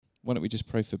why don't we just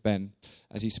pray for Ben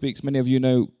as he speaks. Many of you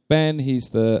know Ben. He's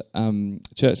the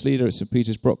church leader at St.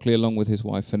 Peter's Brockley, along with his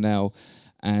wife Fennell.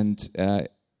 And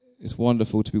it's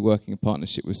wonderful to be working in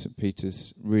partnership with St.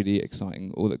 Peter's. Really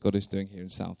exciting, all that God is doing here in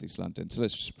South East London. So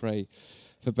let's just pray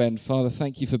for Ben. Father,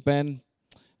 thank you for Ben.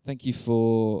 Thank you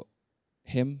for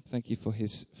him. Thank you for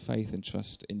his faith and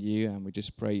trust in you. And we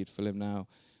just pray you'd fill him now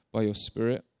by your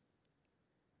Spirit.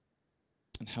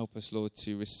 And help us, Lord,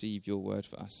 to receive your word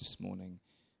for us this morning,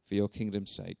 for your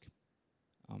kingdom's sake.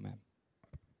 Amen.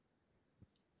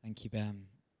 Thank you, Ben.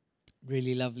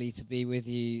 Really lovely to be with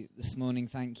you this morning.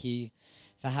 Thank you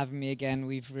for having me again.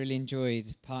 We've really enjoyed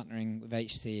partnering with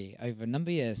HT over a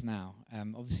number of years now,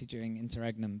 obviously during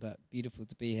Interregnum, but beautiful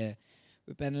to be here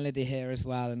with Ben and Lydia here as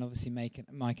well, and obviously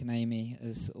Mike and Amy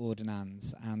as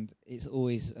ordinands. And it's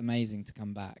always amazing to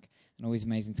come back and always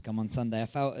amazing to come on Sunday. I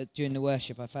felt during the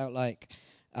worship, I felt like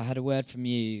I had a word from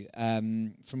you,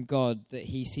 from God, that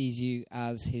he sees you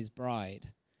as his bride.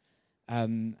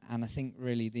 And I think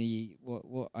really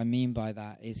what I mean by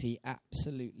that is he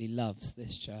absolutely loves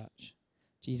this church.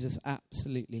 Jesus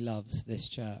absolutely loves this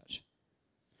church.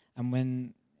 And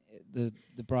when the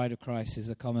bride of Christ is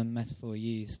a common metaphor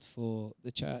used for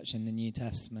the church in the New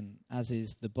Testament, as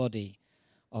is the body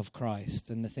of Christ.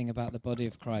 And the thing about the body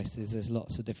of Christ is there's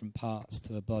lots of different parts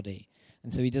to a body.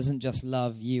 And so he doesn't just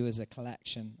love you as a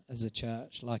collection, as a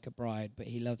church, like a bride, but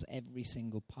he loves every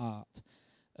single part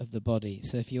of the body.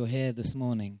 So if you're here this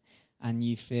morning and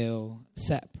you feel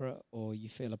separate or you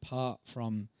feel apart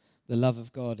from the love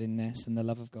of God in this and the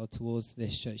love of God towards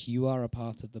this church, you are a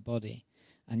part of the body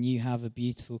and you have a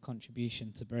beautiful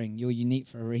contribution to bring. You're unique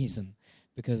for a reason,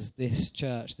 because this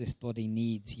church, this body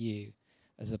needs you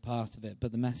as a part of it.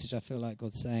 But the message I feel like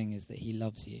God's saying is that he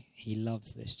loves you. He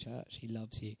loves this church. He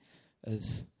loves you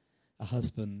as a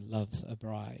husband loves a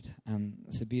bride. And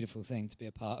it's a beautiful thing to be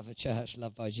a part of a church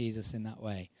loved by Jesus in that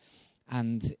way.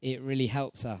 And it really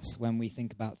helps us when we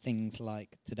think about things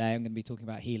like today. I'm going to be talking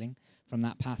about healing from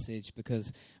that passage,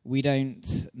 because we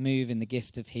don't move in the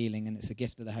gift of healing, and it's a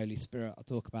gift of the Holy Spirit. I'll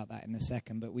talk about that in a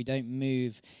second. But we don't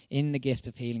move in the gift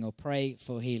of healing or pray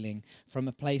for healing from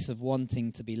a place of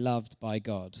wanting to be loved by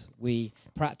God. We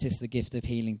practice the gift of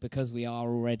healing because we are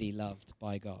already loved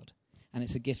by God. And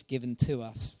it's a gift given to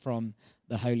us from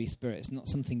the Holy Spirit. It's not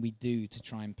something we do to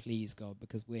try and please God,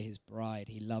 because we're his bride.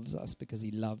 He loves us because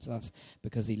he loves us,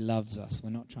 because he loves us.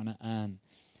 We're not trying to earn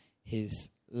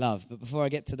his love. But before I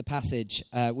get to the passage,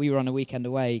 we were on a weekend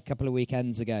away a couple of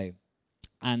weekends ago.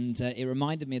 And it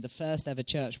reminded me of the first ever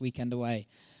church weekend away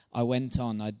I went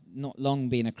on. I'd not long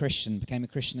been a Christian, became a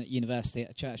Christian at university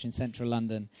at a church in central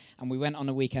London. And we went on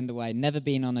a weekend away, never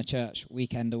been on a church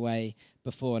weekend away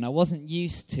before. And I wasn't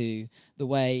used to the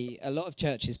way a lot of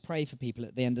churches pray for people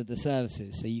at the end of the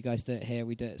services. So you guys do it here,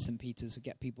 we do it at St. Peter's, we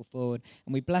get people forward,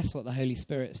 and we bless what the Holy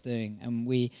Spirit's doing. And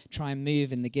we try and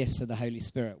move in the gifts of the Holy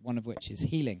Spirit, one of which is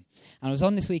healing. And I was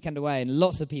on this weekend away, and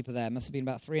lots of people there, must have been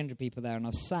about 300 people there, and I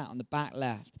was sat on the back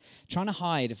left, trying to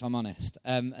hide, if I'm honest,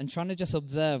 and trying to just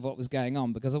observe what was going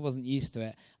on, because I wasn't used to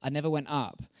it. I never went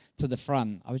up to the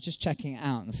front. I was just checking it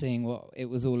out and seeing what it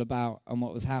was all about and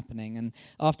what was happening. And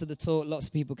after the talk, lots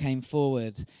of people came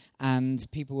forward, and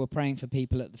people were praying for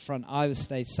people at the front. I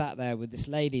stayed sat there with this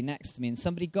lady next to me, and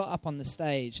somebody got up on the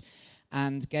stage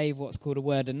and gave what's called a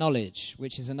word of knowledge,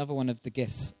 which is another one of the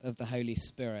gifts of the Holy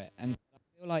Spirit. And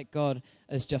I feel like God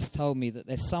has just told me that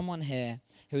there's someone here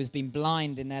who has been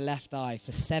blind in their left eye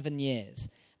for 7 years,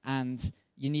 and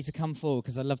you need to come forward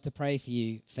because I'd love to pray for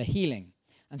you for healing.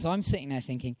 And so I'm sitting there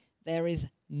thinking, there is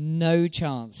no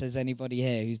chance there's anybody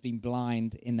here who's been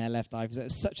blind in their left eye, because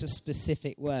it's such a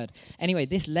specific word. Anyway,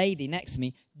 this lady next to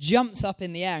me jumps up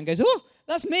in the air and goes, "Oh,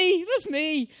 that's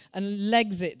me," and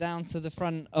legs it down to the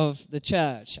front of the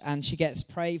church, and she gets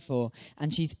prayed for,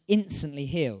 and she's instantly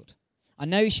healed. I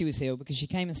know she was healed because she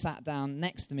came and sat down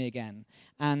next to me again,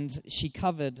 and she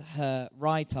covered her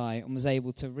right eye and was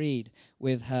able to read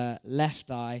with her left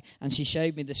eye. And she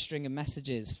showed me the string of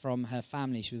messages from her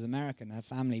family. She was American, her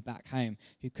family back home,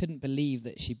 who couldn't believe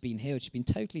that she'd been healed. She'd been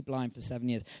totally blind for 7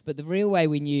 years. But the real way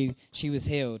we knew she was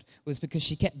healed was because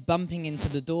she kept bumping into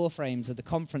the door frames of the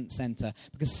conference center,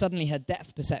 because suddenly her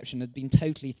depth perception had been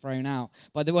totally thrown out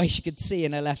by the way she could see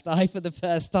in her left eye for the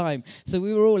first time. So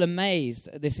we were all amazed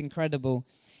at this incredible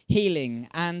healing.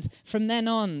 And from then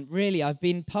on, really, I've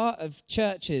been part of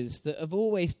churches that have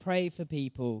always prayed for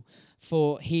people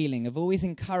for healing, have always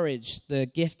encouraged the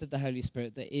gift of the Holy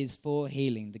Spirit that is for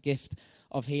healing, the gift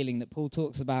of healing that Paul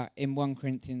talks about in 1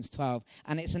 Corinthians 12.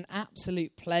 And it's an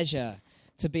absolute pleasure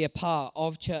to be a part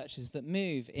of churches that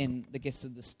move in the gifts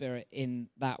of the Spirit in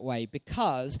that way,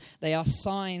 because they are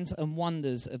signs and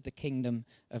wonders of the kingdom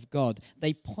of God.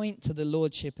 They point to the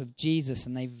lordship of Jesus,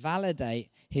 and they validate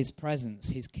his presence,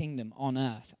 his kingdom on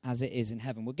earth as it is in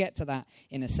heaven. We'll get to that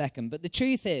in a second. But the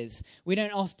truth is, we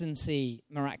don't often see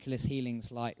miraculous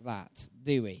healings like that,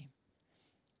 do we?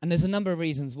 And there's a number of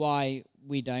reasons why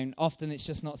we don't. Often it's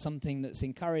just not something that's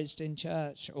encouraged in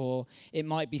church, or it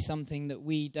might be something that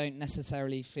we don't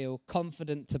necessarily feel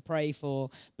confident to pray for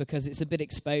because it's a bit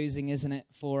exposing, isn't it,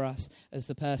 for us as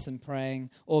the person praying?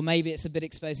 Or maybe it's a bit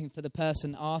exposing for the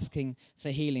person asking for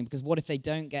healing, because what if they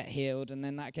don't get healed, and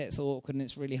then that gets awkward and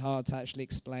it's really hard to actually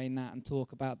explain that and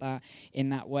talk about that in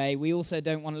that way. We also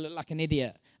don't want to look like an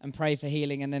idiot and pray for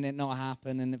healing and then it not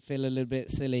happen and it feel a little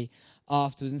bit silly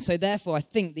afterwards. And so therefore, I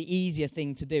think the easier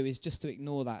thing to do is just to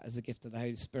ignore that as a gift of the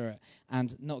Holy Spirit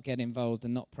and not get involved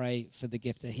and not pray for the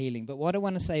gift of healing. But what I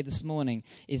want to say this morning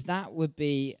is that would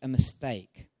be a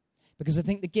mistake. Because I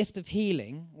think the gift of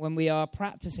healing, when we are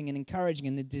practicing and encouraging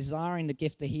and desiring the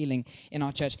gift of healing in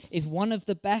our church, is one of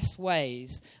the best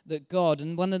ways that God,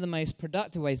 and one of the most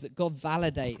productive ways that God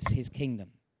validates his kingdom,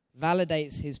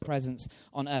 validates his presence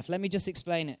on earth. Let me just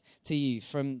explain it to you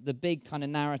from the big kind of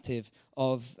narrative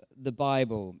of the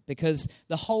Bible, because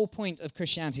the whole point of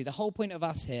Christianity, the whole point of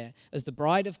us here as the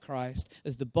bride of Christ,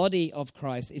 as the body of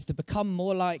Christ, is to become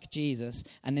more like Jesus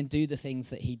and then do the things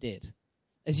that he did.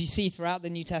 As you see throughout the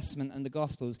New Testament and the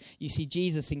Gospels, you see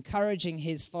Jesus encouraging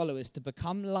his followers to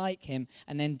become like him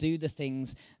and then do the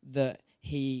things that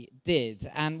he did.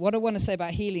 And what I want to say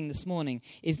about healing this morning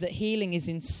is that healing is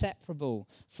inseparable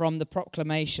from the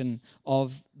proclamation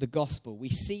of the gospel. We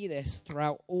see this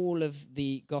throughout all of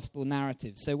the gospel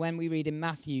narratives. So when we read in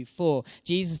Matthew 4,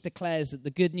 Jesus declares that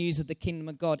the good news of the kingdom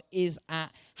of God is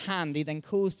at hand. He then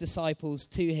calls disciples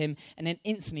to him, and then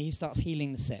instantly he starts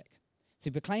healing the sick. So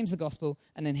he proclaims the gospel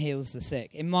and then heals the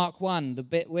sick. In Mark 1, the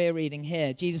bit we're reading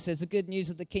here, Jesus says the good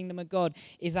news of the kingdom of God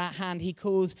is at hand. He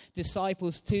calls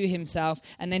disciples to himself,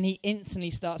 and then he instantly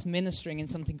starts ministering in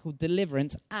something called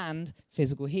deliverance and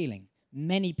physical healing.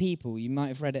 Many people, you might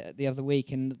have read it the other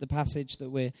week in the passage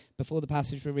before the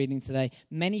passage we're reading today,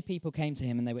 many people came to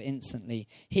him and they were instantly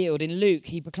healed. In Luke,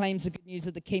 he proclaims the good news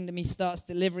of the kingdom. He starts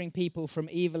delivering people from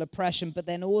evil oppression, but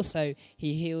then also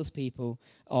he heals people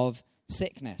of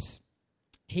sickness.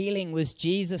 Healing was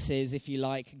Jesus's, if you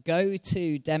like,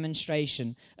 go-to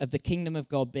demonstration of the kingdom of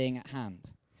God being at hand.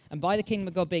 And by the kingdom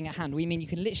of God being at hand, we mean you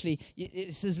can literally,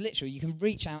 this is literal, you can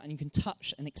reach out and you can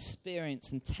touch and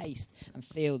experience and taste and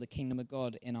feel the kingdom of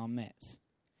God in our midst.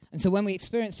 And so when we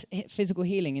experience physical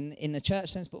healing in the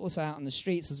church sense, but also out on the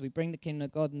streets as we bring the kingdom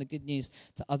of God and the good news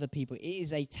to other people, it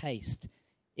is a taste.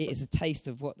 It is a taste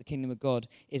of what the kingdom of God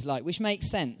is like, which makes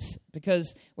sense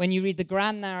because when you read the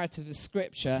grand narrative of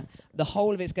Scripture, the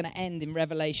whole of it's going to end in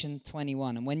Revelation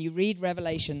 21. And when you read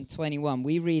Revelation 21,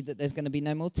 we read that there's going to be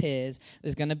no more tears,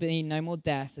 there's going to be no more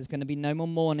death, there's going to be no more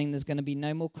mourning, there's going to be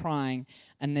no more crying,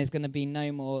 and there's going to be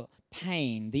no more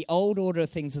pain. The old order of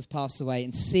things has passed away,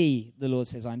 and see, the Lord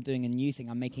says, I'm doing a new thing,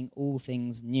 I'm making all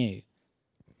things new.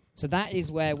 So that is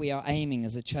where we are aiming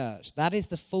as a church. That is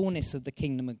the fullness of the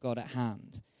kingdom of God at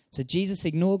hand. So Jesus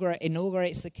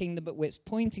inaugurates the kingdom, but we're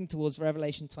pointing towards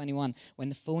Revelation 21, when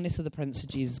the fullness of the presence of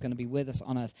Jesus is going to be with us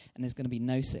on earth, and there's going to be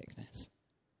no sickness.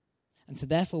 And so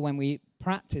therefore, when we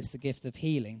practice the gift of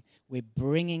healing, we're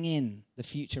bringing in the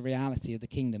future reality of the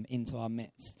kingdom into our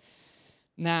midst.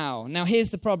 Now here's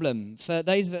the problem. For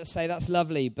those of us say that's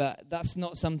lovely, but that's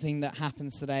not something that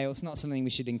happens today, or it's not something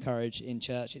we should encourage in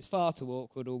church. It's far too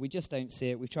awkward, or we just don't see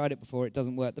it. We've tried it before, it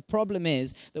doesn't work. The problem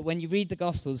is that when you read the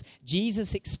Gospels,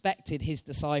 Jesus expected his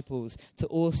disciples to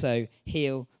also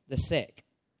heal the sick.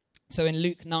 So in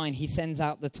Luke 9, he sends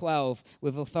out the 12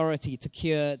 with authority to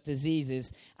cure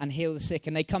diseases and heal the sick.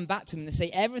 And they come back to him and they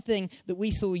say, everything that we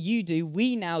saw you do,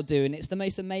 we now do. And it's the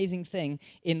most amazing thing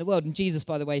in the world. And Jesus,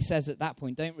 by the way, says at that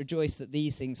point, don't rejoice that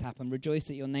these things happen. Rejoice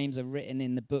that your names are written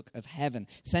in the book of heaven.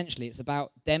 Essentially, it's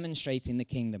about demonstrating the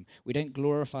kingdom. We don't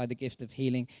glorify the gift of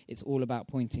healing. It's all about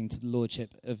pointing to the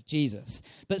lordship of Jesus.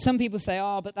 But some people say,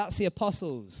 but that's the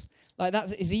apostles. Like,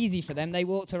 that is easy for them. They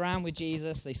walked around with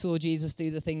Jesus. They saw Jesus do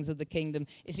the things of the kingdom.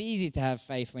 It's easy to have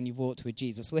faith when you've walked with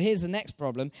Jesus. Well, here's the next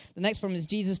problem. The next problem is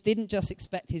Jesus didn't just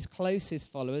expect his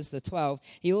closest followers, the 12.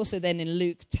 He also then in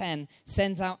Luke 10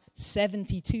 sends out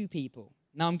 72 people.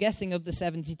 Now, I'm guessing of the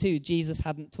 72, Jesus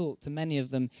hadn't talked to many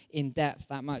of them in depth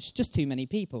that much. Just too many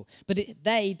people. But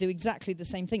they do exactly the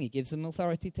same thing. He gives them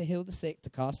authority to heal the sick,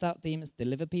 to cast out demons,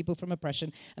 deliver people from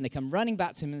oppression. And they come running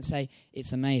back to him and say,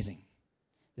 it's amazing.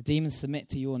 The demons submit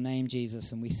to your name,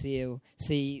 Jesus, and we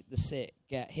see the sick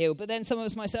get healed. But then some of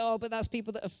us might say, oh, but that's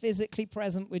people that are physically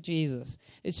present with Jesus.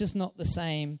 It's just not the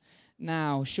same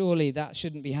now. Surely that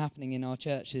shouldn't be happening in our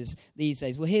churches these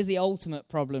days. Well, here's the ultimate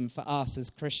problem for us as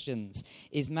Christians,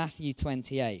 is Matthew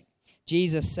 28.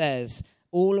 Jesus says,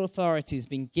 all authority has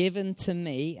been given to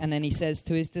me, and then he says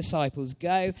to his disciples,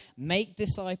 go, make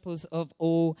disciples of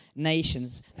all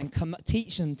nations, and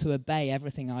teach them to obey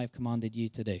everything I have commanded you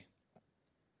to do.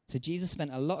 So Jesus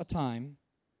spent a lot of time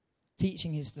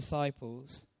teaching his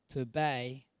disciples to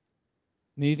obey,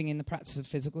 moving in the practice of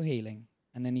physical healing,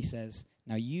 and then he says,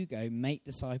 now you go, make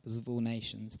disciples of all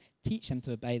nations, teach them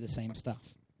to obey the same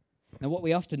stuff. Now what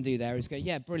we often do there is go,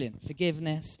 yeah, brilliant,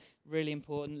 forgiveness, really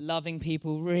important, loving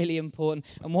people, really important.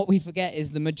 And what we forget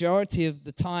is the majority of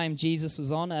the time Jesus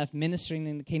was on earth ministering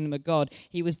in the kingdom of God,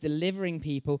 he was delivering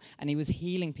people and he was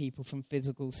healing people from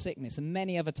physical sickness and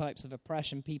many other types of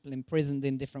oppression, people imprisoned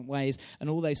in different ways and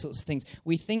all those sorts of things.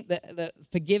 We think that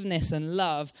forgiveness and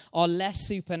love are less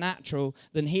supernatural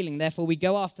than healing. Therefore, we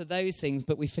go after those things,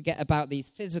 but we forget about these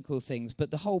physical things.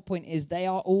 But the whole point is they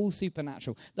are all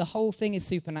supernatural. The whole thing is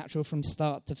supernatural from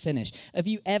start to finish. Have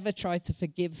you ever tried to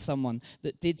forgive someone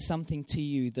that did something to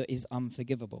you that is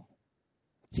unforgivable?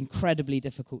 It's incredibly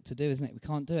difficult to do, isn't it? We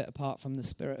can't do it apart from the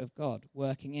Spirit of God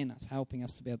working in us, helping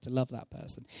us to be able to love that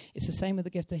person. It's the same with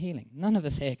the gift of healing. None of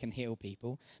us here can heal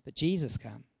people, but Jesus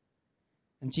can.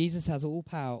 And Jesus has all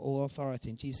power, all authority,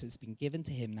 and Jesus has been given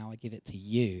to him. Now I give it to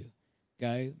you.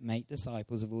 Go, make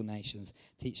disciples of all nations,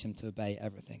 teach them to obey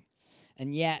everything.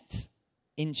 And yet,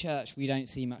 in church, we don't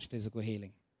see much physical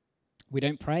healing. We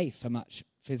don't pray for much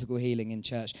physical healing in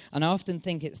church. And I often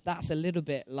think that's a little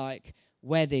bit like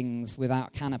weddings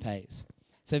without canapes.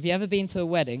 So have you ever been to a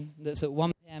wedding that's at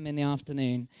 1 p.m. in the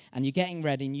afternoon and you're getting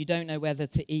ready and you don't know whether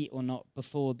to eat or not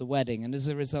before the wedding, and as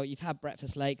a result you've had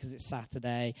breakfast late because it's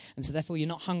Saturday, and so therefore you're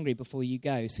not hungry before you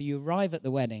go. So you arrive at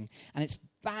the wedding and it's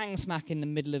bang smack in the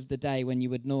middle of the day when you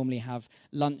would normally have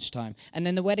lunchtime. And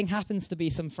then the wedding happens to be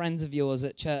some friends of yours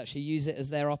at church who use it as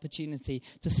their opportunity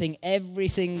to sing every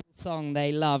single song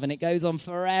they love. And it goes on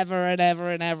forever and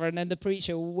ever and ever. And then the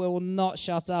preacher will not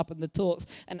shut up and the talk's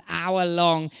an hour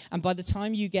long. And by the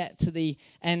time you get to the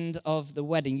end of the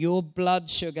wedding, your blood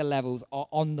sugar levels are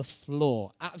on the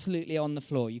floor, absolutely on the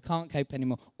floor. You can't cope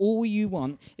anymore. All you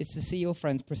want is to see your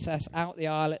friends process out the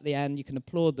aisle at the end. You can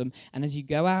applaud them. And as you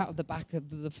go out of the back of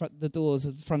the doors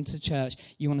of the front of church,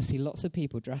 you want to see lots of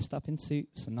people dressed up in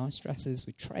suits and nice dresses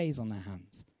with trays on their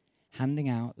hands, handing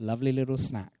out lovely little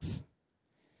snacks.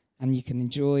 And you can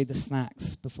enjoy the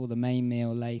snacks before the main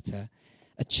meal later.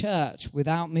 A church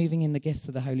without moving in the gifts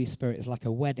of the Holy Spirit is like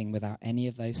a wedding without any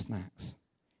of those snacks.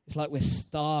 It's like we're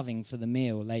starving for the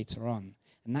meal later on.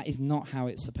 And that is not how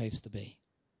it's supposed to be.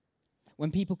 When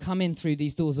people come in through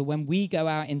these doors, or when we go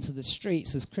out into the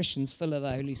streets as Christians full of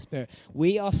the Holy Spirit,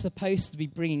 we are supposed to be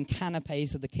bringing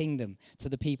canapes of the kingdom to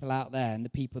the people out there and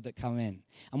the people that come in.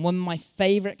 And one of my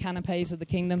favorite canapes of the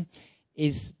kingdom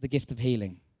is the gift of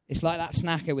healing. It's like that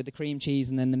snacker with the cream cheese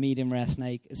and then the medium rare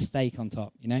steak on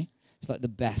top, you know? It's like the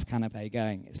best canapé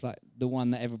going. It's like the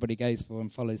one that everybody goes for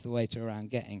and follows the waiter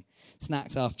around getting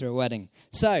snacks after a wedding.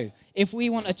 So if we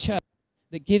want a church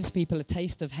that gives people a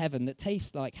taste of heaven, that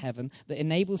tastes like heaven, that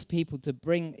enables people to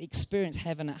experience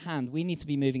heaven at hand, we need to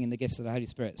be moving in the gifts of the Holy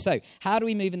Spirit. So how do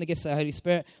we move in the gifts of the Holy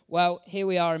Spirit? Well, here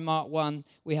we are in Mark 1.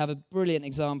 We have a brilliant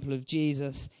example of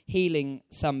Jesus healing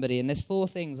somebody. And there's 4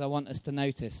 things I want us to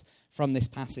notice from this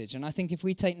passage. And I think if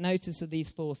we take notice of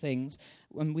these 4 things,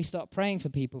 when we start praying for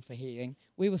people for healing,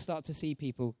 we will start to see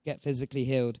people get physically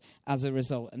healed as a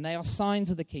result. And they are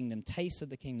signs of the kingdom, tastes of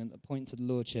the kingdom that point to the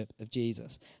lordship of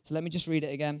Jesus. So let me just read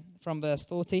it again from verse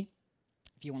 40.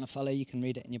 If you want to follow, you can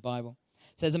read it in your Bible.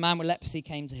 It says, a man with leprosy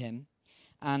came to him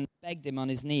and begged him on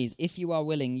his knees, if you are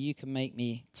willing, you can make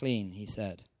me clean, he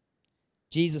said.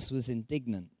 Jesus was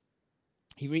indignant.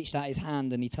 He reached out his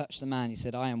hand and he touched the man. He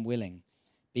said, I am willing.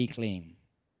 Be clean.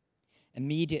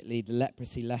 Immediately the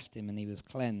leprosy left him and he was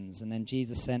cleansed. And then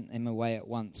Jesus sent him away at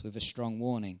once with a strong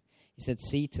warning. He said,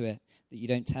 see to it that you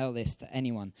don't tell this to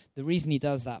anyone. The reason he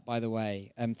does that, by the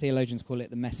way, theologians call it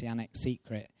the messianic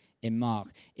secret in Mark,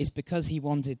 is because he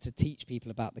wanted to teach people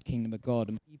about the kingdom of God.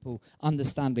 And people,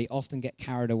 understandably, often get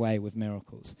carried away with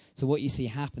miracles. So what you see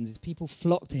happens is people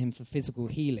flock to him for physical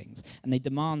healings and they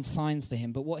demand signs for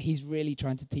him. But what he's really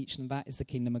trying to teach them about is the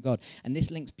kingdom of God. And this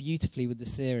links beautifully with the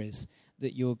series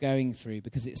that you're going through,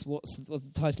 because it's what's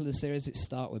the title of the series? It's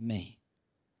Start With Me.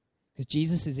 Because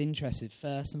Jesus is interested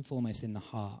first and foremost in the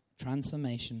heart,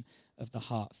 transformation of the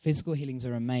heart. Physical healings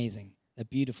are amazing. They're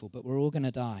beautiful, but we're all going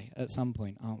to die at some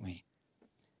point, aren't we?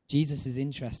 Jesus is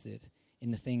interested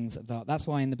in the things of the heart. That's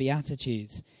why in the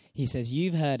Beatitudes, he says,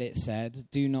 you've heard it said,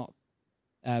 do not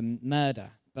murder.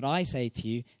 But I say to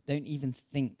you, don't even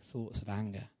think thoughts of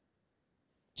anger.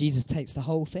 Jesus takes the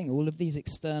whole thing, all of these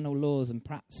external laws and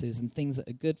practices and things that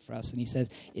are good for us, and he says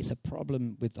it's a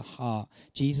problem with the heart.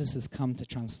 Jesus has come to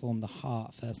transform the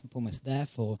heart first and foremost.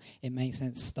 Therefore, it makes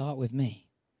sense, start with me.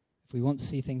 If we want to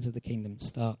see things of the kingdom,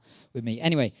 start with me.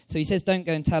 Anyway, so he says don't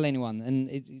go and tell anyone.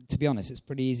 And to be honest, it's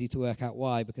pretty easy to work out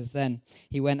why, because then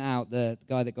he went out, the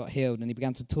guy that got healed, and he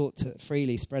began to talk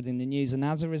freely, spreading the news. And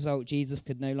as a result, Jesus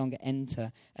could no longer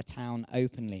enter a town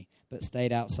openly, but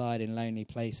stayed outside in lonely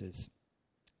places.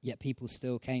 Yet people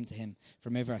still came to him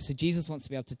from everywhere. So Jesus wants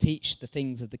to be able to teach the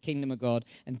things of the kingdom of God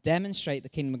and demonstrate the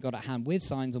kingdom of God at hand with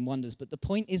signs and wonders. But the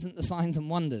point isn't the signs and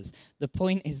wonders. The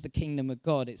point is the kingdom of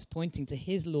God. It's pointing to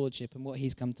his lordship and what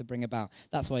he's come to bring about.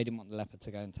 That's why he didn't want the leper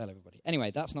to go and tell everybody. Anyway,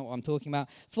 that's not what I'm talking about.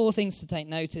 4 things to take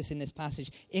notice in this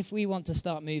passage if we want to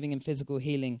start moving in physical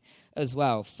healing as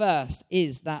well. First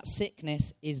is that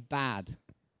sickness is bad.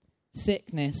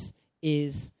 Sickness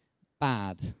is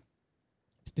bad.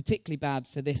 Particularly bad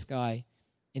for this guy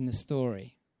in the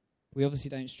story. We obviously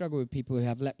don't struggle with people who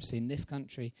have leprosy in this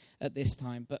country at this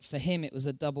time, but for him it was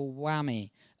a double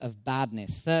whammy of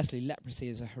badness. Firstly, leprosy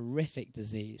is a horrific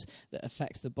disease that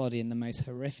affects the body in the most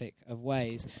horrific of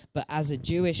ways, but as a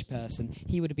Jewish person,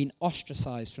 he would have been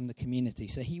ostracized from the community,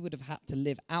 so he would have had to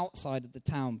live outside of the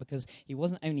town because he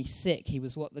wasn't only sick, he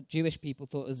was what the Jewish people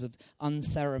thought was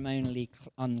unceremonially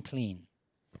unclean.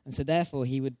 And so therefore,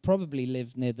 he would probably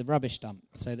live near the rubbish dump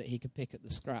so that he could pick at the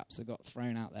scraps that got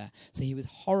thrown out there. So he was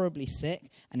horribly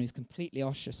sick and he was completely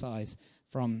ostracized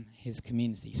from his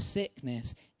community.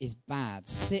 Sickness is bad.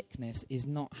 Sickness is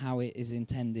not how it is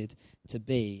intended to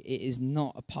be. It is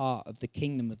not a part of the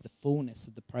kingdom of the fullness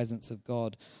of the presence of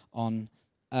God on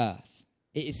earth.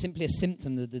 It is simply a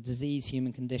symptom of the diseased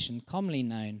human condition commonly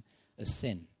known as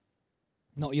sin.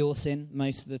 Not your sin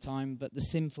most of the time, but the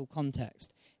sinful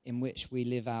context in which we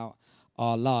live out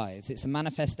our lives. It's a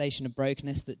manifestation of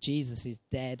brokenness that Jesus is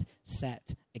dead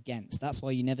set against. That's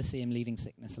why you never see him leaving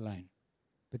sickness alone,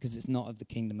 because it's not of the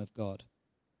kingdom of God.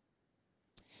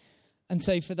 And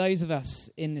so for those of us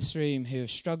in this room who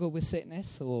have struggled with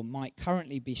sickness or might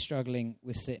currently be struggling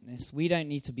with sickness, we don't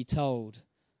need to be told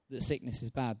that sickness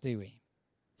is bad, do we?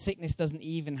 Sickness doesn't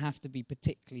even have to be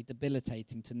particularly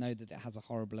debilitating to know that it has a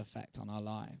horrible effect on our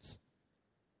lives,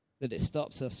 that it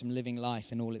stops us from living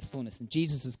life in all its fullness. And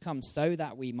Jesus has come so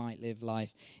that we might live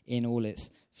life in all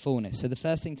its fullness. So the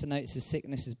first thing to notice is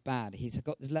sickness is bad. He's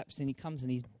got this leprosy and he comes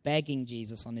and he's begging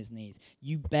Jesus on his knees.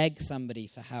 You beg somebody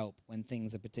for help when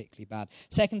things are particularly bad.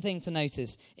 Second thing to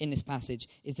notice in this passage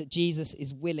is that Jesus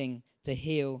is willing to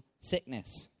heal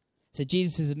sickness. So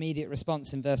Jesus' immediate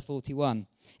response in verse 41,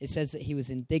 it says that he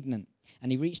was indignant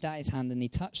and he reached out his hand and he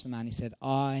touched the man. He said,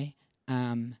 I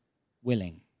am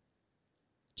willing.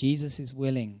 Jesus is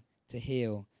willing to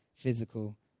heal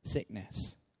physical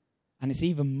sickness. And it's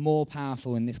even more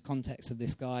powerful in this context of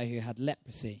this guy who had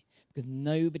leprosy, because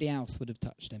nobody else would have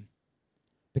touched him.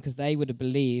 Because they would have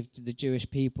believed, the Jewish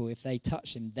people, if they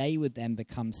touched him, they would then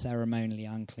become ceremonially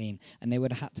unclean. And they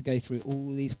would have had to go through all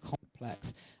these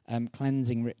complex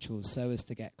cleansing rituals so as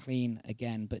to get clean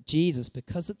again. But Jesus,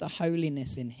 because of the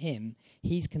holiness in him,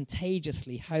 he's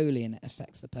contagiously holy and it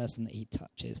affects the person that he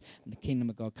touches. And the kingdom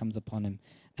of God comes upon him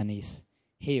and he's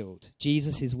healed.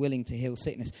 Jesus is willing to heal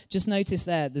sickness. Just notice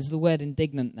there's the word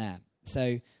indignant there.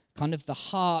 So kind of the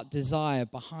heart desire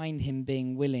behind him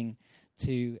being willing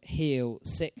to heal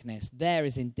sickness. There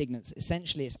is indignance.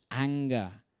 Essentially, it's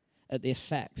anger at the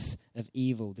effects of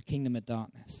evil, the kingdom of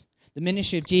darkness. The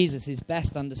ministry of Jesus is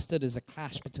best understood as a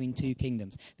clash between two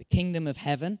kingdoms, the kingdom of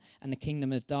heaven and the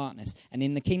kingdom of darkness. And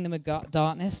in the kingdom of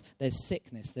darkness, there's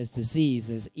sickness, there's disease,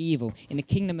 there's evil. In the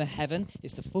kingdom of heaven,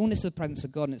 it's the fullness of the presence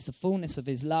of God and it's the fullness of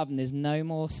his love, and there's no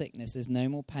more sickness, there's no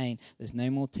more pain, there's no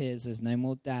more tears, there's no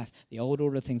more death. The old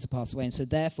order of things have passed away. And so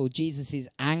therefore, Jesus is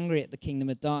angry at the kingdom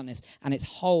of darkness and its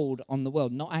hold on the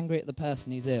world, not angry at the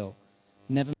person who's ill.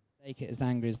 Never take it as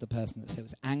angry as the person that's ill.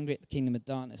 It's angry at the kingdom of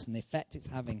darkness and the effect it's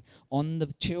having on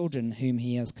the children whom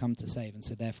he has come to save, and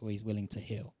so therefore he's willing to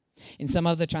heal. In some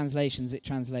other translations, it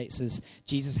translates as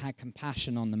Jesus had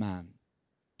compassion on the man.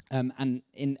 And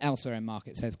elsewhere in Mark,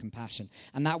 it says compassion.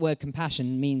 And that word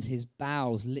compassion means his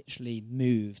bowels literally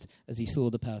moved as he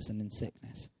saw the person in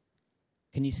sickness.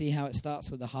 Can you see how it starts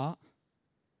with the heart?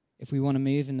 If we want to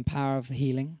move in the power of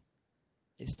healing,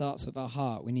 it starts with our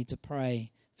heart. We need to pray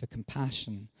for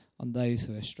compassion on those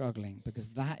who are struggling, because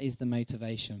that is the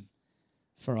motivation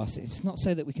for us. It's not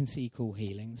so that we can seek all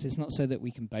healings. It's not so that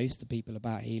we can boast to people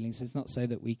about healings. It's not so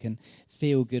that we can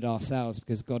feel good ourselves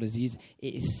because God has used it.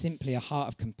 It is simply a heart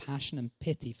of compassion and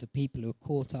pity for people who are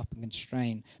caught up and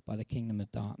constrained by the kingdom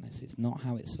of darkness. It's not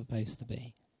how it's supposed to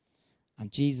be.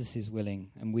 And Jesus is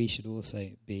willing, and we should also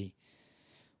be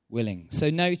willing. So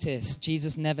notice,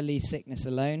 Jesus never leaves sickness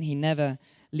alone. He never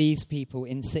leaves people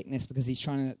in sickness because he's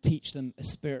trying to teach them a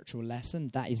spiritual lesson.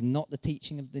 That is not the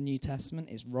teaching of the New Testament.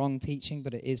 It's wrong teaching,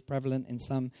 but it is prevalent in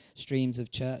some streams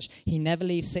of church. He never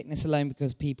leaves sickness alone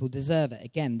because people deserve it.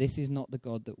 Again, this is not the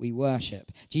God that we worship.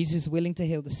 Jesus is willing to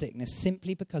heal the sickness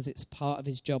simply because it's part of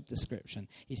his job description.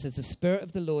 He says, the Spirit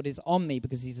of the Lord is on me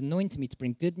because he's anointed me to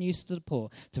bring good news to the poor,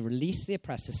 to release the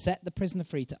oppressed, to set the prisoner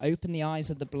free, to open the eyes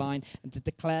of the blind, and to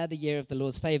declare the year of the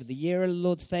Lord's favor. The year of the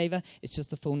Lord's favor is just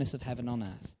the fullness of heaven on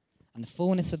earth. And the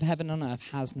fullness of heaven on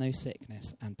earth has no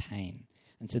sickness and pain.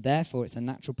 And so therefore it's a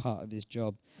natural part of his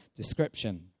job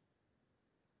description.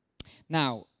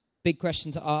 Now, big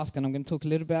question to ask, and I'm going to talk a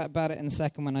little bit about it in a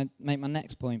second when I make my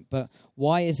next point, but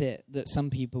why is it that some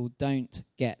people don't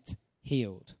get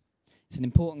healed? It's an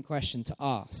important question to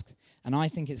ask. And I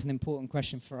think it's an important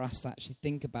question for us to actually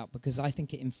think about because I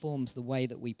think it informs the way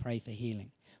that we pray for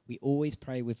healing. We always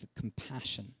pray with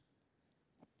compassion.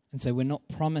 And so we're not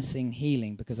promising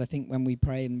healing because I think when we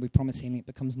pray and we promise healing, it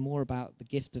becomes more about the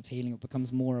gift of healing. It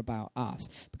becomes more about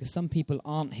us because some people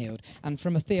aren't healed. And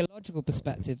from a theological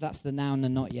perspective, that's the now and the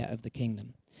not yet of the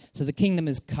kingdom. So the kingdom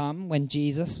has come when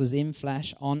Jesus was in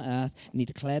flesh on earth and he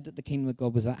declared that the kingdom of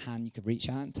God was at hand. You could reach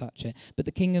out and touch it. But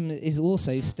the kingdom is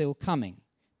also still coming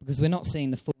because we're not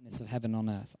seeing the fullness of heaven on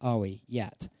earth, are we,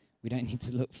 yet? We don't need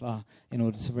to look far in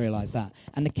order to realize that.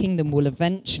 And the kingdom will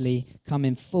eventually come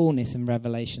in fullness in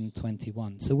Revelation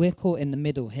 21. So we're caught in the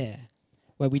middle here,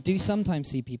 where we do sometimes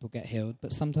see people get healed,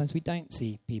 but sometimes we don't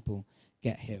see people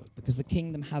get healed because the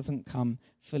kingdom hasn't come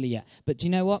fully yet. But do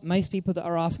you know what? Most people that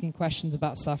are asking questions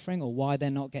about suffering or why they're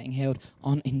not getting healed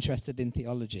aren't interested in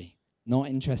theology. Not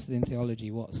interested in theology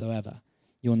whatsoever.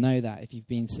 You'll know that if you've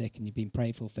been sick and you've been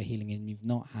prayed for healing and you've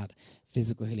not had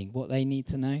physical healing. What they need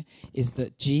to know is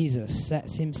that Jesus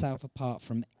sets himself apart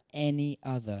from any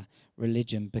other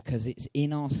religion because it's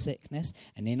in our sickness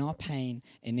and in our pain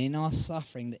and in our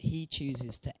suffering that he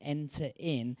chooses to enter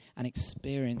in and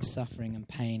experience suffering and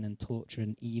pain and torture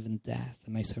and even death,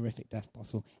 the most horrific death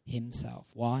possible, himself.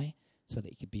 Why? So that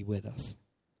he could be with us.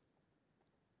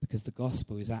 Because the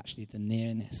gospel is actually the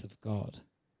nearness of God.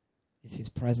 It's his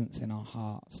presence in our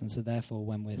hearts. And so therefore,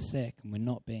 when we're sick and we're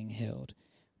not being healed,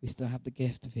 we still have the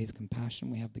gift of his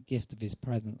compassion. We have the gift of his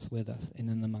presence with us in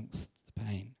and amongst the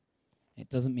pain. It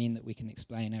doesn't mean that we can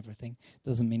explain everything. It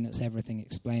doesn't mean that's everything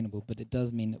explainable, but it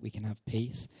does mean that we can have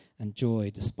peace and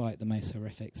joy despite the most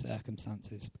horrific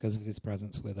circumstances because of his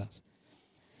presence with us.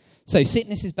 So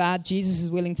sickness is bad. Jesus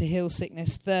is willing to heal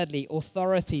sickness. Thirdly,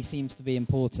 authority seems to be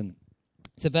important.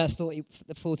 So verse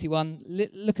 41,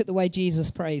 look at the way Jesus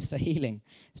prays for healing.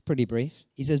 It's pretty brief.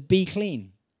 He says, be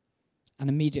clean. And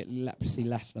immediately leprosy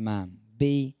left the man.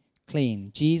 Be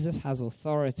clean. Jesus has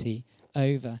authority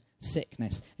over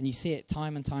sickness. And you see it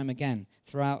time and time again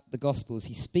throughout the Gospels.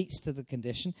 He speaks to the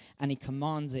condition and he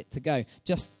commands it to go.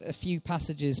 Just a few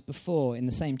passages before, in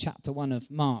the same chapter 1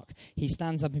 of Mark, he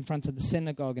stands up in front of the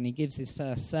synagogue and he gives his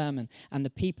first sermon. And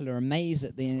the people are amazed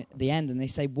at the end and they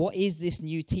say, what is this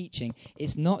new teaching?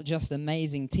 It's not just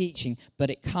amazing teaching,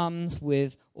 but it comes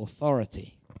with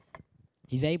authority.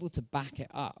 He's able to back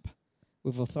it up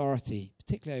with authority,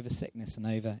 particularly over sickness and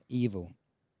over evil.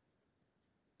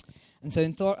 And so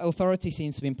authority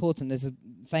seems to be important. There's a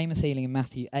famous healing in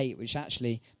Matthew 8, which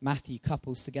actually Matthew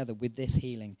couples together with this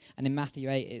healing. And in Matthew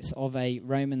 8, it's of a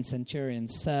Roman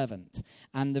centurion's servant.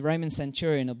 And the Roman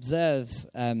centurion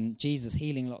observes Jesus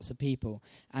healing lots of people.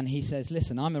 And he says,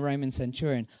 listen, I'm a Roman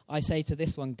centurion. I say to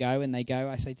this one, go, and they go.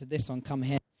 I say to this one, come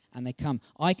here, and they come.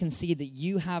 I can see that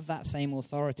you have that same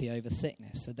authority over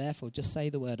sickness. So therefore, just say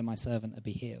the word and my servant will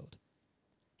be healed.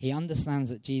 He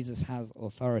understands that Jesus has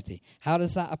authority. How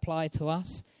does that apply to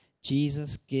us?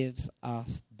 Jesus gives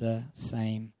us the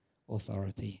same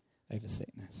authority over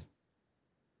sickness.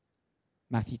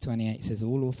 Matthew 28 says,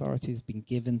 all authority has been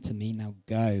given to me. Now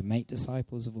go, make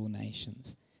disciples of all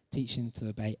nations, teach them to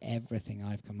obey everything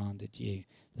I've commanded you.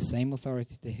 The same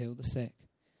authority to heal the sick,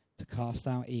 to cast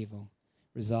out evil,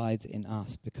 resides in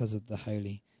us because of the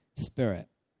Holy Spirit.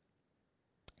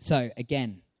 So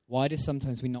again, why do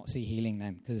sometimes we not see healing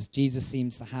then? Because Jesus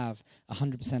seems to have a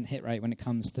 100% hit rate when it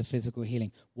comes to physical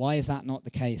healing. Why is that not the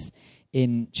case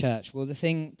in church? Well, the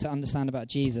thing to understand about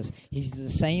Jesus, he's the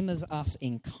same as us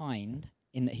in kind,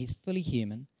 in that he's fully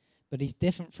human, but he's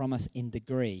different from us in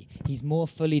degree. He's more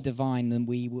fully divine than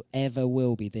we ever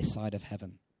will be this side of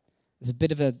heaven. There's a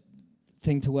bit of a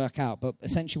thing to work out, but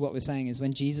essentially what we're saying is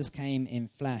when Jesus came in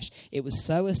flesh, it was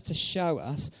so as to show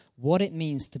us what it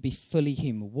means to be fully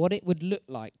human, what it would look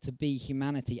like to be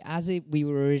humanity as we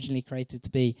were originally created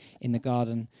to be in the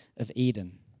Garden of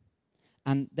Eden.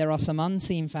 And there are some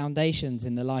unseen foundations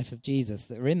in the life of Jesus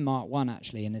that are in Mark 1,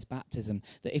 actually, in his baptism,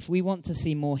 that if we want to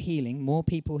see more healing, more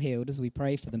people healed as we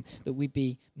pray for them, that we'd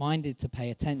be minded to pay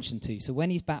attention to. So when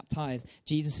he's baptized,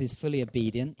 Jesus is fully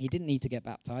obedient. He didn't need to get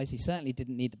baptized. He certainly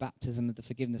didn't need the baptism of the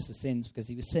forgiveness of sins because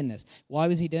he was sinless. Why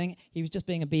was he doing it? He was just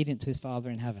being obedient to his Father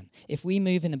in heaven. If we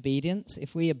move in obedience,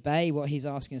 if we obey what he's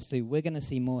asking us to do, we're going to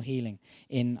see more healing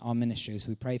in our ministry as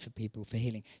we pray for people for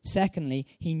healing. Secondly,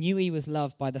 he knew he was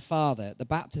loved by the Father. At the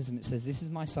baptism, it says, "This is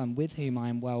my son with whom I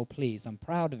am well pleased. I'm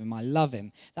proud of him. I love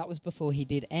him." That was before he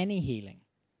did any healing.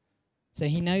 So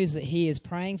he knows that he is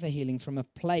praying for healing from a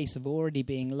place of already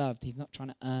being loved. He's not trying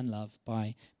to earn love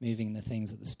by moving in the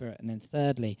things of the Spirit. And then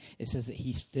thirdly, it says that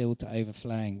he's filled to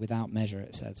overflowing without measure,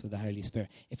 it says, with the Holy Spirit.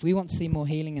 If we want to see more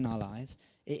healing in our lives,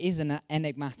 it is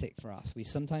enigmatic for us. We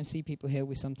sometimes see people heal,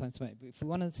 we sometimes don't. But if we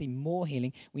want to see more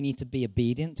healing, we need to be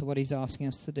obedient to what he's asking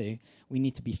us to do. We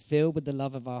need to be filled with the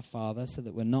love of our Father so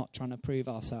that we're not trying to prove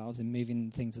ourselves in moving in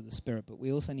the things of the Spirit. But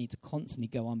we also need to constantly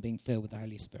go on being filled with the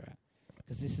Holy Spirit,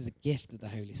 because this is a gift of the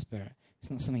Holy Spirit.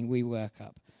 It's not something we work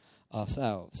up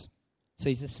ourselves. So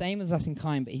he's the same as us in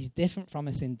kind, but he's different from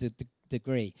us in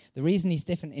degree. The reason he's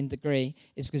different in degree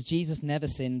is because Jesus never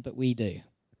sinned, but we do.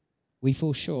 We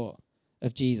fall short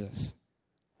of Jesus.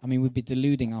 I mean, we'd be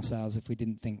deluding ourselves if we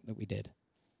didn't think that we did.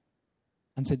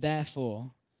 And so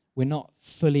therefore, we're not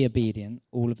fully obedient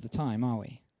all of the time, are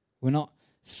we? We're not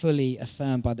fully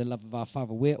affirmed by the love of our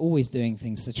Father. We're always doing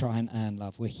things to try and earn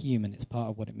love. We're human. It's part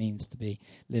of what it means to be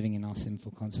living in our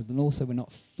sinful concept. And also, we're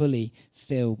not fully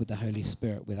filled with the Holy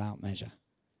Spirit without measure.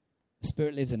 The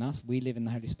Spirit lives in us. We live in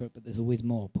the Holy Spirit, but there's always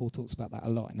more. Paul talks about that a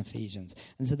lot in Ephesians.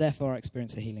 And so therefore, our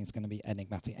experience of healing is going to be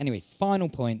enigmatic. Anyway, final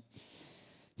point.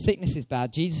 Sickness is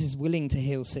bad. Jesus is willing to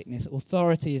heal sickness.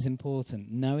 Authority is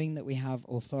important, knowing that we have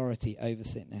authority over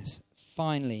sickness.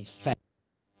 Finally, faith.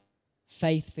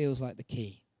 Faith feels like the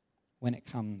key when it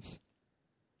comes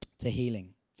to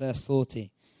healing. Verse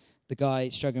 40, the guy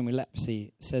struggling with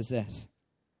leprosy says this.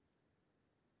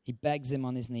 He begs him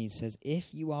on his knees, says,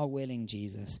 "If you are willing,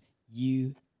 Jesus,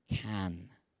 you can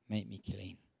make me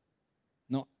clean."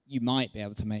 Not, "you might be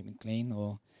able to make me clean,"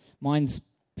 or "mine's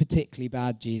particularly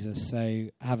bad, Jesus, so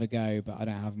have a go, but I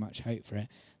don't have much hope for it."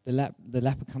 The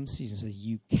leper comes to Jesus and says,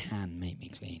 "You can make me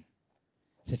clean."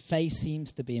 So faith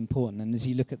seems to be important. And as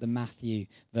you look at the Matthew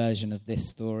version of this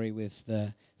story with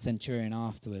the centurion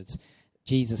afterwards,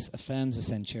 Jesus affirms the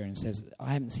centurion and says,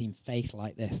 "I haven't seen faith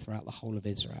like this throughout the whole of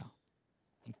Israel."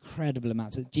 Incredible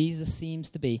amounts. So Jesus seems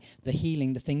to be the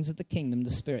healing, the things of the kingdom,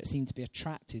 the Spirit seem to be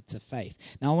attracted to faith.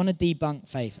 Now I want to debunk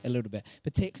faith a little bit,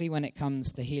 particularly when it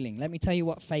comes to healing. Let me tell you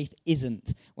what faith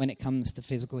isn't when it comes to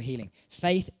physical healing.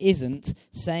 Faith isn't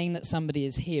saying that somebody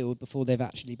is healed before they've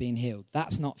actually been healed.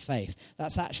 That's not faith.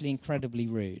 That's actually incredibly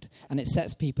rude. And it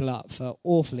sets people up for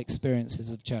awful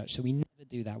experiences of church. So we never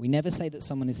do that. We never say that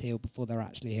someone is healed before they're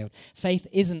actually healed. Faith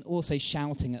isn't also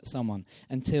shouting at someone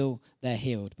until they're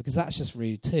healed, because that's just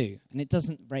rude too. And it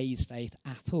doesn't raise faith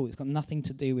at all. It's got nothing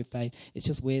to do with faith. It's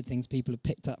just weird things people have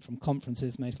picked up from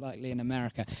conferences, most likely in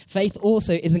America. Faith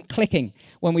also isn't clicking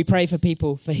when we pray for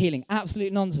people for healing.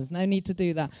 Absolute nonsense. No need to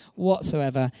do that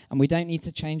whatsoever. And we don't need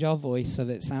to change our voice so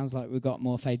that it sounds like we've got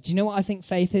more faith. Do you know what I think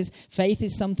faith is? Faith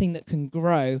is something that can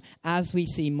grow as we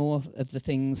see more of the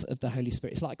things of the Holy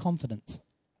Spirit. It's like confidence.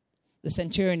 The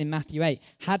centurion in Matthew 8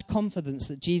 had confidence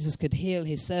that Jesus could heal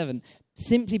his servant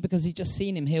simply because he'd just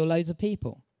seen him heal loads of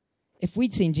people. If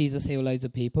we'd seen Jesus heal loads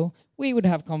of people, we would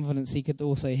have confidence he could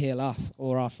also heal us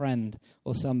or our friend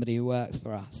or somebody who works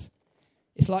for us.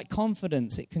 It's like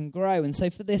confidence. It can grow. And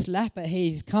so for this leper,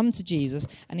 he's come to Jesus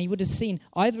and he would have seen,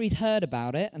 either he's heard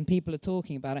about it and people are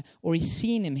talking about it, or he's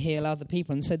seen him heal other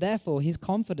people. And so therefore his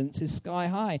confidence is sky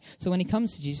high. So when he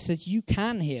comes to Jesus, he says, "You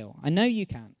can heal. I know you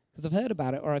can, because I've heard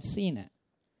about it or I've seen it."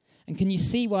 And can you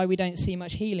see why we don't see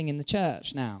much healing in the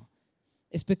church now?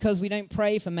 It's because we don't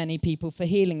pray for many people for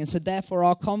healing. And so therefore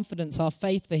our confidence, our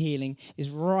faith for healing is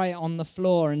right on the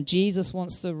floor. And Jesus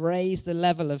wants to raise the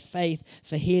level of faith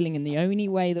for healing. And the only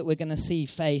way that we're going to see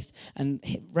faith and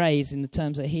raise in the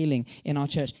terms of healing in our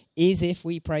church is if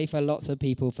we pray for lots of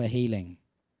people for healing.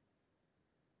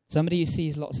 Somebody who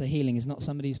sees lots of healing is not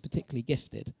somebody who's particularly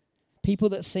gifted. People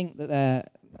that think that they're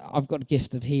I've got a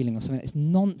gift of healing or something. It's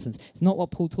nonsense. It's not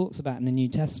what Paul talks about in the New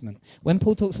Testament. When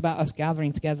Paul talks about us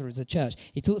gathering together as a church,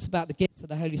 he talks about the gifts of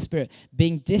the Holy Spirit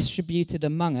being distributed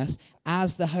among us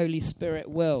as the Holy Spirit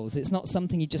wills. It's not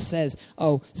something he just says,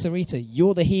 oh, Sarita,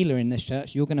 you're the healer in this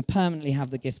church. You're going to permanently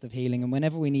have the gift of healing, and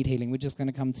whenever we need healing, we're just going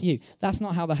to come to you. That's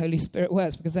not how the Holy Spirit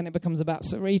works, because then it becomes about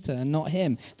Sarita and not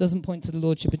him. It doesn't point to the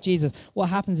Lordship of Jesus. What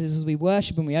happens is as we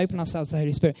worship and we open ourselves to the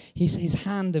Holy Spirit, his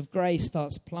hand of grace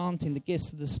starts planting the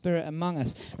gifts of the Spirit among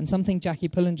us. And something Jackie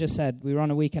Pullinger said, we were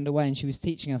on a weekend away and she was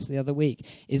teaching us the other week,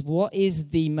 is what is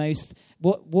the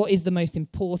most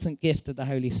important gift of the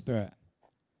Holy Spirit?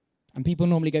 And people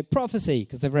normally go prophecy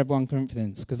because they've read 1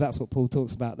 Corinthians, because that's what Paul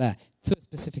talks about there, to a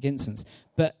specific instance.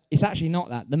 But it's actually not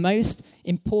that. The most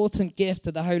important gift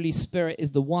of the Holy Spirit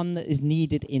is the one that is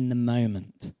needed in the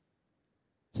moment.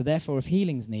 So therefore, if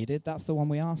healing's needed, that's the one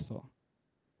we ask for.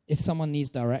 If someone needs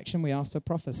direction, we ask for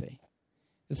prophecy.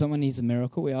 If someone needs a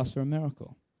miracle, we ask for a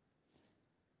miracle.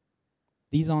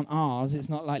 These aren't ours. It's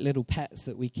not like little pets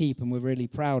that we keep and we're really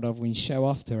proud of when we show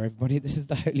off to everybody. This is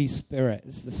the Holy Spirit.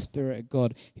 It's the Spirit of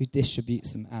God who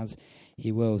distributes them as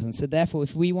he wills. And so therefore,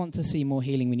 if we want to see more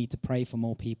healing, we need to pray for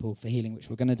more people for healing, which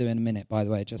we're going to do in a minute, by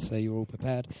the way, just so you're all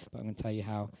prepared. But I'm going to tell you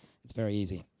how. It's very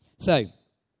easy. So,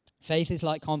 faith is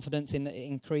like confidence in that it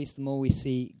increases the more we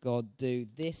see God do.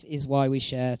 This is why we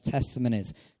share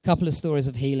testimonies. A couple of stories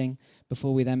of healing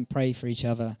before we then pray for each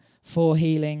other for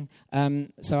healing.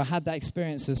 So I had that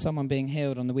experience of someone being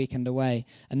healed on the weekend away.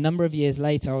 A number of years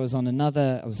later, I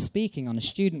was speaking on a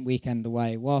student weekend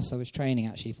away whilst I was training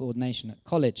actually for ordination at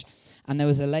college. And there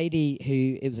was a lady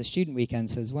it was a student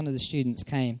weekend, so one of the students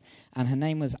came, and her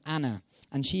name was Anna.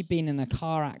 And she'd been in a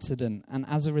car accident, and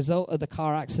as a result of the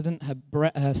car accident,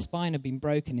 her spine had been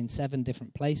broken in 7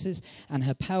 different places, and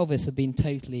her pelvis had been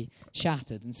totally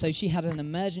shattered. And so she had an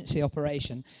emergency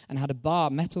operation and had a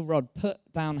metal rod put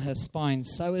down her spine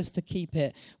so as to keep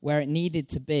it where it needed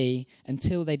to be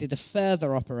until they did a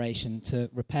further operation to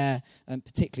repair,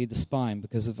 particularly the spine,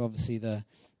 because of obviously the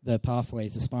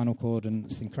pathways, the spinal cord, and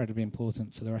it's incredibly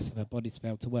important for the rest of her body to be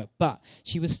able to work. But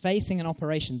she was facing an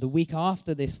operation the week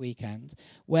after this weekend,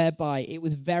 whereby it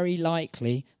was very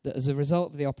likely that as a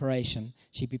result of the operation,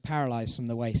 she'd be paralyzed from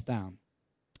the waist down.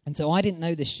 And so I didn't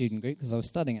know this student group because I was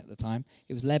studying at the time.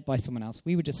 It was led by someone else.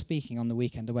 We were just speaking on the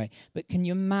weekend away. But can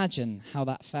you imagine how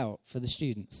that felt for the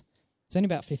students? There's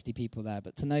only about 50 people there,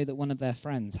 but to know that one of their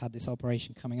friends had this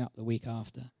operation coming up the week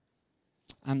after.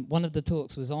 And one of the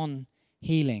talks was on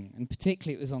healing, and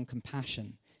particularly it was on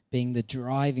compassion being the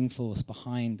driving force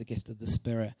behind the gift of the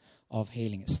Spirit of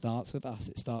healing. It starts with us.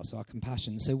 It starts with our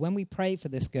compassion. So when we prayed for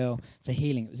this girl for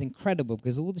healing, it was incredible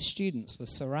because all the students were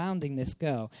surrounding this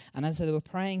girl, and as they were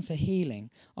praying for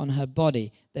healing on her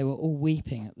body, they were all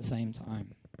weeping at the same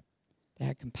time. They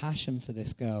had compassion for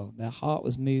this girl. Their heart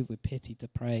was moved with pity to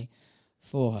pray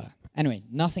for her. Anyway,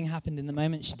 nothing happened in the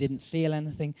moment. She didn't feel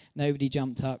anything. Nobody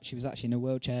jumped up. She was actually in a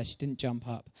wheelchair. She didn't jump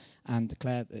up and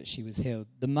declared that she was healed.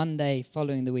 The Monday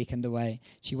following the weekend away,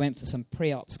 she went for some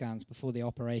pre-op scans before the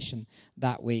operation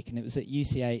that week, and it was at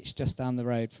UCH just down the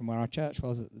road from where our church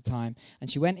was at the time. And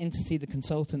she went in to see the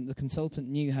consultant. The consultant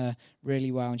knew her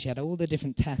really well, and she had all the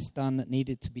different tests done that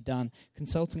needed to be done.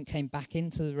 Consultant came back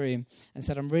into the room and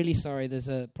said, "I'm really sorry, there's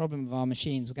a problem with our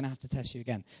machines. We're going to have to test you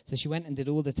again." So she went and did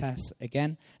all the tests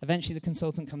again. Eventually, the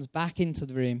consultant comes back into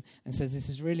the room and says, "This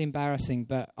is really embarrassing,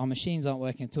 but our machines aren't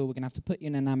working at all. We're going to have to put you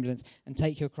in an ambulance and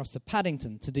take you across to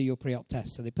Paddington to do your pre-op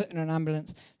test." So they put her in an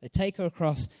ambulance. They take her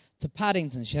across to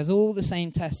Paddington. She has all the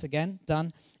same tests again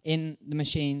done in the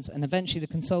machines, and eventually the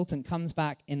consultant comes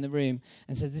back in the room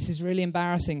and says, "This is really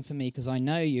embarrassing for me because I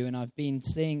know you and I've been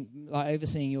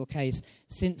overseeing your case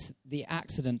since the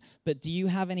accident, but do you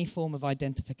have any form of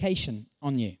identification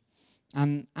on you?"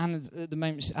 And at the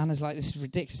moment, Anna's like, "This is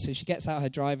ridiculous." So she gets out her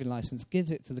driving license,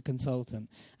 gives it to the consultant,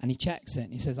 and he checks it.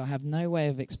 And he says, "I have no way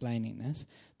of explaining this,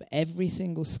 but every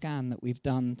single scan that we've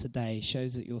done today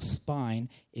shows that your spine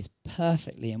is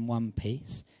perfectly in one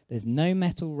piece. There's no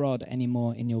metal rod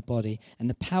anymore in your body. And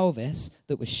the pelvis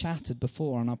that was shattered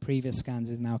before on our previous scans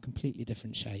is now a completely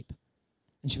different shape."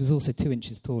 And she was also 2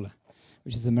 inches taller,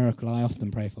 which is a miracle I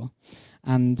often pray for.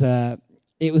 And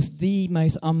it was the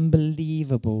most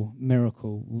unbelievable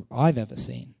miracle I've ever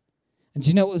seen. And do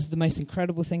you know what was the most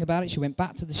incredible thing about it? She went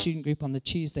back to the student group on the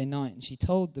Tuesday night and she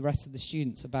told the rest of the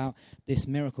students about this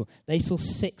miracle. They saw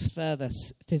 6 further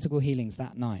physical healings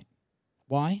that night.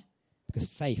 Why? Because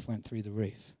faith went through the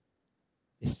roof.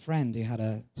 This friend who had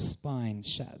a spine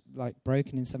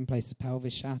broken in 7 places,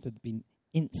 pelvis shattered, been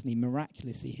instantly,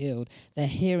 miraculously healed. They're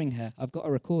hearing her. I've got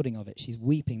a recording of it. She's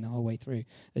weeping the whole way through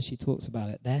as she talks about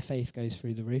it. Their faith goes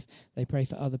through the roof. They pray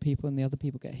for other people and the other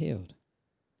people get healed.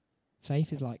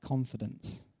 Faith is like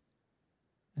confidence.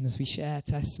 And as we share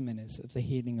testimonies of the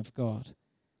healing of God,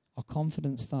 our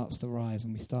confidence starts to rise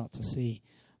and we start to see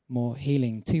more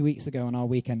healing. 2 weeks ago on our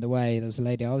weekend away, there was a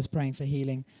lady I was praying for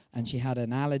healing, and she had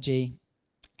an allergy.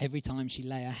 Every time she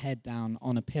lay her head down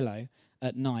on a pillow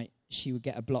at night, she would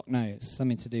get a blocked nose,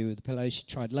 something to do with the pillow. She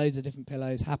tried loads of different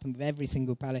pillows, happened with every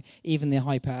single pillow, even the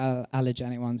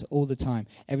hyperallergenic ones, all the time.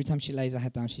 Every time she lays her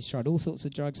head down, she's tried all sorts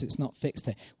of drugs. It's not fixed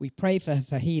it. We prayed for her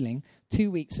for healing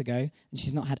 2 weeks ago, and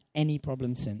she's not had any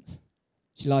problems since.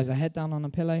 She lies her head down on a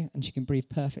pillow, and she can breathe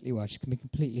perfectly well. She can be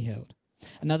completely healed.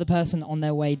 Another person on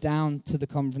their way down to the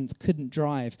conference couldn't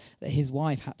drive, that his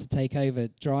wife had to take over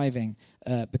driving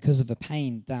because of a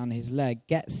pain down his leg,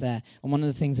 gets there. And one of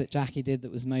the things that Jackie did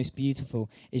that was most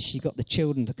beautiful is she got the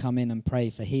children to come in and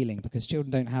pray for healing, because children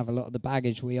don't have a lot of the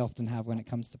baggage we often have when it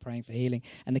comes to praying for healing.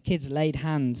 And the kids laid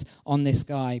hands on this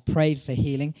guy, prayed for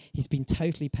healing. He's been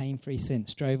totally pain-free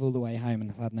since, drove all the way home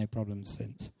and has had no problems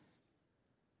since.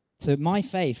 So my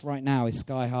faith right now is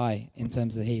sky high in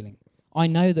terms of healing. I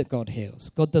know that God heals.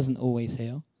 God doesn't always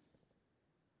heal.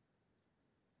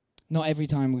 Not every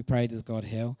time we pray does God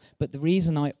heal. But the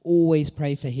reason I always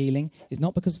pray for healing is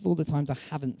not because of all the times I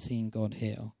haven't seen God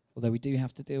heal, although we do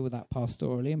have to deal with that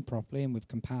pastorally and properly and with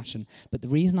compassion. But the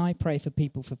reason I pray for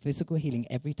people for physical healing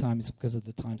every time is because of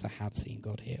the times I have seen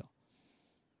God heal.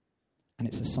 And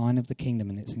it's a sign of the kingdom,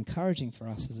 and it's encouraging for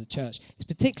us as a church. It's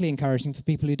particularly encouraging for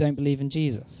people who don't believe in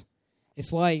Jesus. It's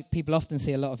why people often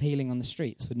see a lot of healing on the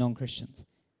streets with non-Christians.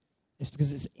 It's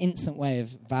because it's an instant way of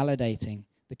validating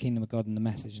the kingdom of God and the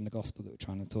message and the gospel that we're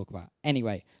trying to talk about.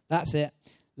 Anyway, that's it.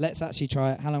 Let's actually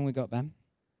try it. How long we got, Ben?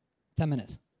 10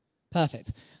 minutes.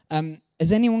 Perfect.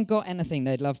 Has anyone got anything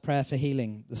they'd love prayer for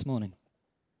healing this morning?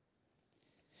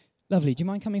 Lovely. Do you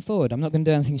mind coming forward? I'm not going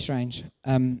to do anything strange.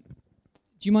 Do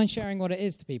you mind sharing what it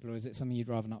is to people, or is it something you'd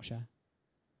rather not share?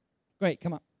 Great,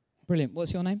 come up. Brilliant.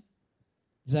 What's your name?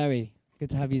 Zoe. Good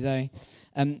to have you, Zoe.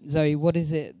 Zoe, what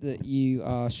is it that you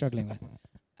are struggling with?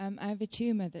 I have a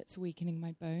tumour that's weakening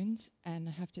my bones, and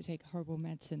I have to take horrible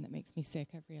medicine that makes me sick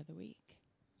every other week.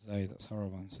 Zoe, that's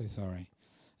horrible. I'm so sorry.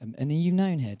 And are you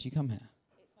known here? Do you come here?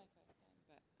 It's my first time,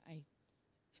 but I've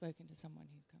spoken to someone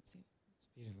who comes here. It's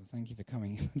beautiful. Thank you for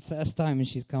coming. First time and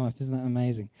she's come up. Isn't that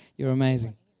amazing? You're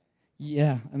amazing.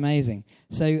 Yeah, amazing.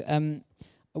 So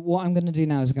what I'm going to do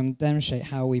now is I'm going to demonstrate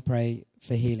how we pray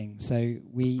for healing. So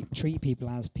we treat people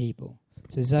as people.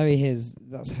 So Zoe here's,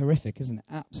 that's horrific, isn't it?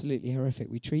 Absolutely horrific.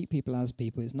 We treat people as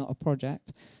people. It's not a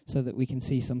project so that we can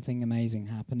see something amazing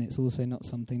happen. It's also not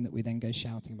something that we then go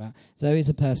shouting about. Zoe's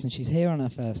a person, she's here on her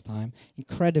first time.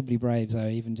 Incredibly brave,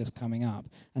 Zoe, even just coming up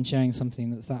and sharing something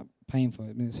that's that painful.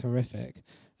 I mean, it's horrific.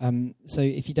 So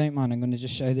if you don't mind, I'm going to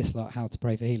just show this lot how to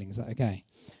pray for healing. Is that okay?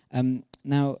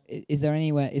 Now, is there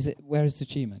anywhere, where is the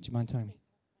tumour? Do you mind telling me?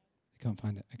 I can't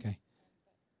find it. Okay.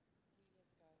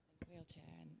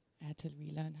 I had to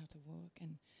relearn how to walk,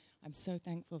 and I'm so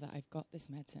thankful that I've got this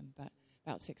medicine, but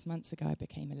about 6 months ago I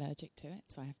became allergic to it,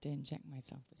 so I have to inject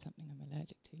myself with something I'm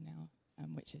allergic to now,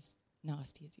 which is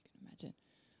nasty, as you can imagine.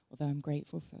 Although I'm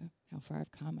grateful for how far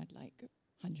I've come, I'd like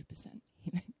 100%,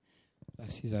 you know.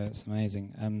 Bless you, Zoe, it's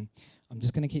amazing. I'm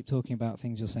just going to keep talking about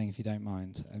things you're saying if you don't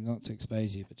mind, not to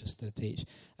expose you, but just to teach.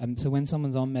 So when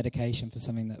someone's on medication for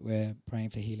something that we're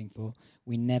praying for healing for,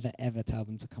 we never ever tell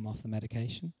them to come off the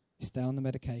medication. Stay on the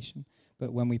medication,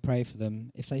 but when we pray for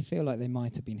them, if they feel like they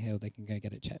might have been healed, they can go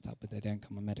get it checked up, but they don't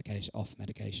come on off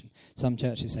medication. Some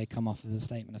churches say come off as a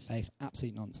statement of faith.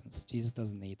 Absolute nonsense. Jesus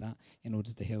doesn't need that in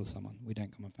order to heal someone. We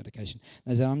don't come off medication.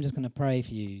 Now, so I'm just going to pray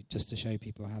for you just to show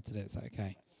people how to do it. Is that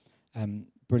okay?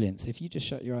 Brilliant. So if you just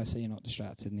shut your eyes so you're not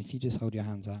distracted, and if you just hold your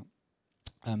hands out.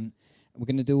 We're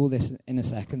going to do all this in a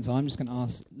second, so I'm just going to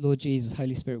ask, Lord Jesus,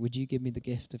 Holy Spirit, would you give me the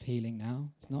gift of healing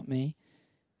now? It's not me.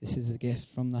 This is a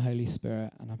gift from the Holy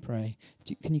Spirit, and I pray.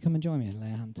 Can you come and join me and lay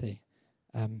a hand too?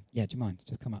 Yeah, do you mind?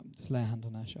 Just come up. Just lay a hand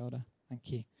on her shoulder. Thank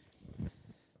you.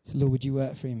 So, Lord, would you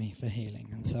work through me for healing?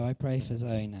 And so I pray for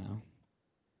Zoe now.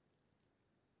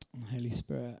 And Holy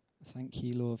Spirit, thank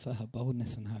you, Lord, for her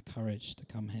boldness and her courage to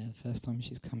come here. The first time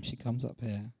she's come, she comes up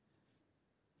here.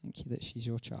 Thank you that she's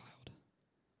your child.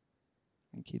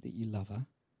 Thank you that you love her.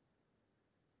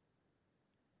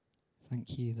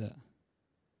 Thank you that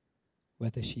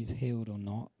whether she's healed or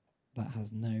not, that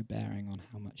has no bearing on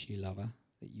how much you love her,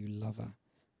 that you love her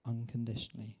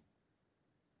unconditionally.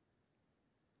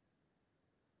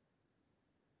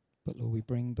 But Lord, we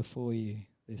bring before you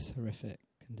this horrific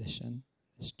condition,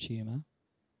 this tumour,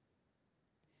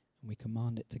 and we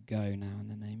command it to go now in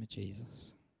the name of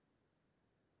Jesus.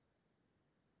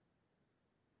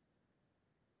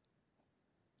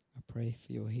 I pray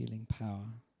for your healing power,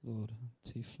 Lord,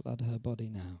 to flood her body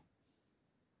now.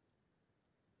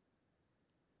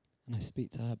 And I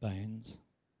speak to her bones.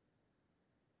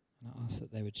 And I ask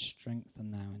that they would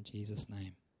strengthen now in Jesus'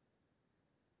 name.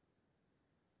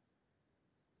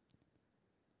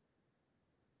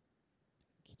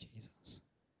 Thank you, Jesus.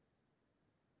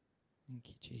 Thank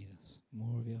you, Jesus.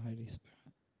 More of your Holy Spirit.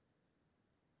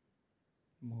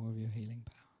 More of your healing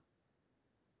power.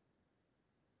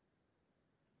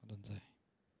 Well done, Zoe.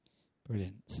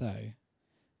 Brilliant. So,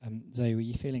 Zoe, were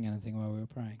you feeling anything while we were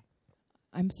praying?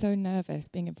 I'm so nervous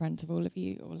being in front of all of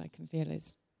you. All I can feel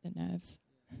is the nerves.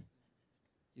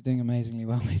 You're doing amazingly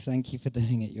well. Thank you for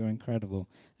doing it. You're incredible.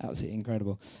 Absolutely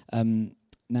incredible.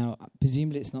 Now,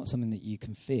 presumably it's not something that you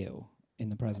can feel in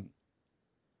the present.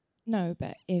 No,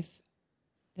 but if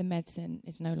the medicine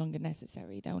is no longer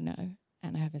necessary, they'll know.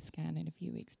 And I have a scan in a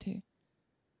few weeks too.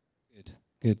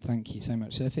 Good. Thank you so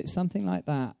much. So if it's something like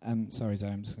that, sorry, Zoe,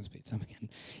 I'm just going to speak to him again.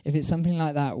 If it's something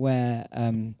like that where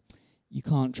you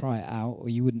can't try it out, or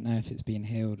you wouldn't know if it's being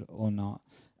healed or not,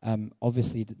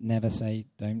 obviously never say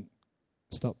don't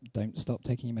stop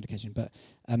taking your medication. But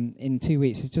in 2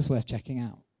 weeks, it's just worth checking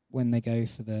out when they go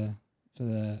for the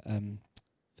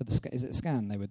is it a scan they would